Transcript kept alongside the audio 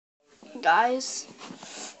Guys,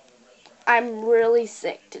 I'm really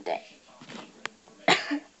sick today.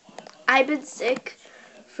 I've been sick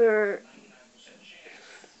for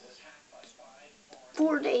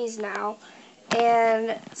 4 days now,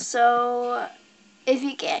 and so if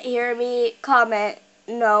you can't hear me, comment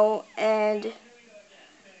no, and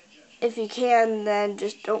if you can, then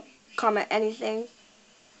just don't comment anything.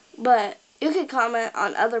 But you can comment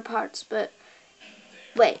on other parts, but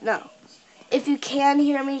wait, no. If you can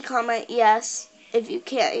hear me, comment yes. If you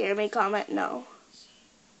can't hear me, comment no.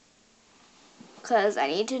 Because I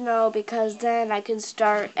need to know, because then I can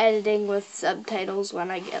start editing with subtitles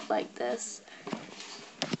when I get like this.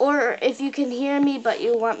 Or if you can hear me but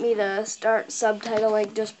you want me to start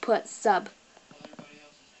subtitling, just put sub.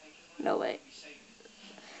 No, wait.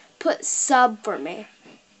 Put sub for me.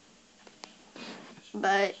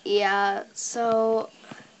 But yeah, so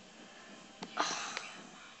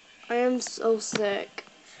I am so sick.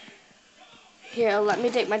 Here, let me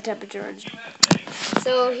take my temperature.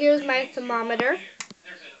 So here's my thermometer.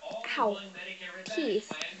 Ow. Teeth.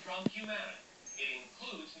 It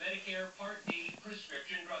includes Medicare Part D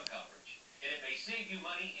prescription drug coverage, and it may save you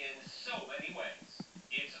money in so many ways.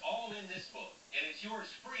 It's all in this book, and it's yours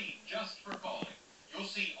free just for calling. You'll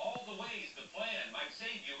see all the ways the plan might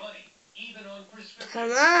save you money, even on prescription.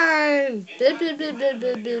 Come on. Members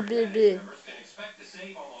can expect to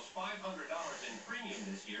save almost $500 in premium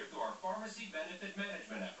this year through our pharmacy benefit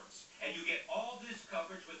management efforts. And you get all this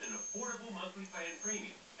coverage with an affordable monthly plan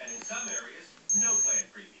premium, and in some areas, no plan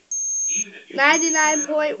premium. Even if you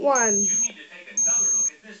 99.1. you need to take another look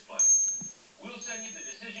at this plan. We'll send you the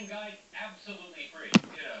decision guide absolutely free in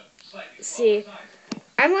a slightly smaller size.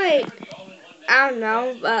 I'm like, I don't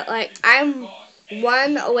know, but like I'm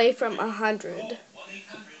 1 away from 100.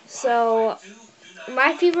 So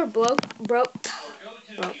my fever broke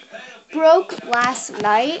last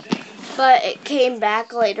night, but it came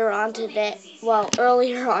back later on today. Well,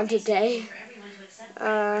 earlier on today.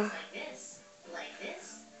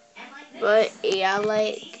 But yeah,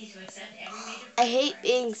 like I hate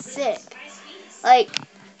being sick. Like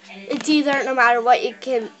it's either no matter what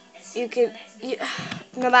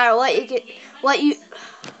no matter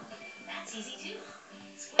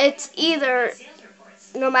it's either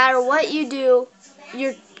no matter what you do,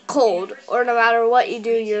 you're cold, or no matter what you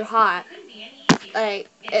do, you're hot. Like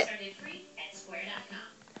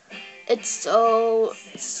it's so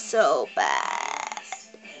bad.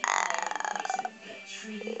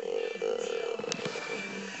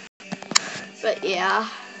 But yeah,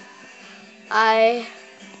 I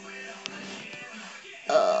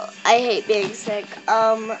hate being sick.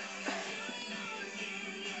 Sandals,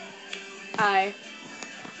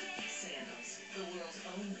 the world's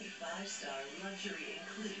only 5-star luxury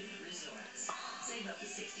included resorts. Save up to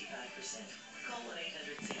 65%. Call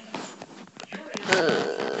 1-800-SANDALS.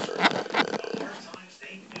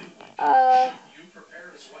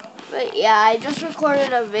 But yeah, I just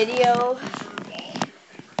recorded a video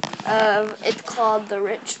of, it's called The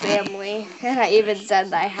Rich Family, and I even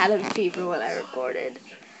said that I had a fever when I recorded.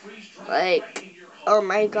 Like, oh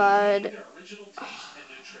my god.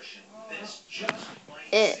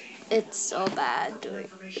 It's so bad.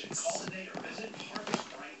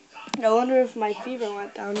 No wonder if my fever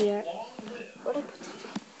went down yet. Where'd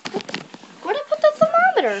I put the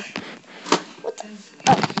thermometer? What the?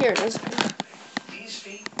 Oh, here it is.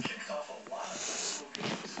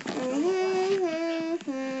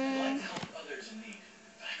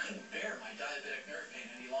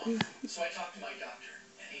 So I talked to my doctor,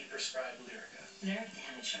 and he prescribed Lyrica. Nerve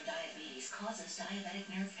damage from diabetes causes diabetic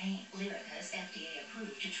nerve pain. Lyrica is FDA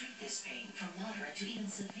approved to treat this pain, from moderate to even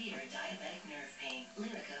severe diabetic nerve pain.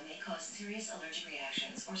 Lyrica may cause serious allergic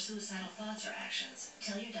reactions or suicidal thoughts or actions.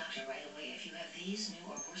 Tell your doctor right away if you have these new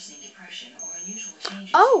or worsening depression or unusual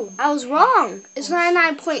changes. Oh, I was wrong. It's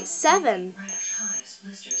 99.7. Rash, hives,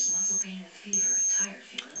 blisters, muscle pain with fever, tired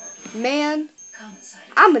feeling, or Man,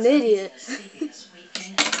 I'm an idiot.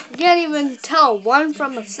 You can't even tell 1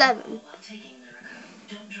 from a 7.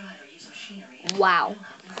 Wow.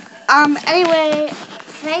 Anyway,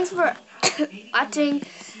 thanks for watching.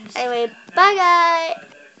 Anyway, bye guys.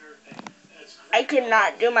 I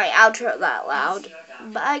cannot do my outro that loud.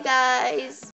 Bye guys.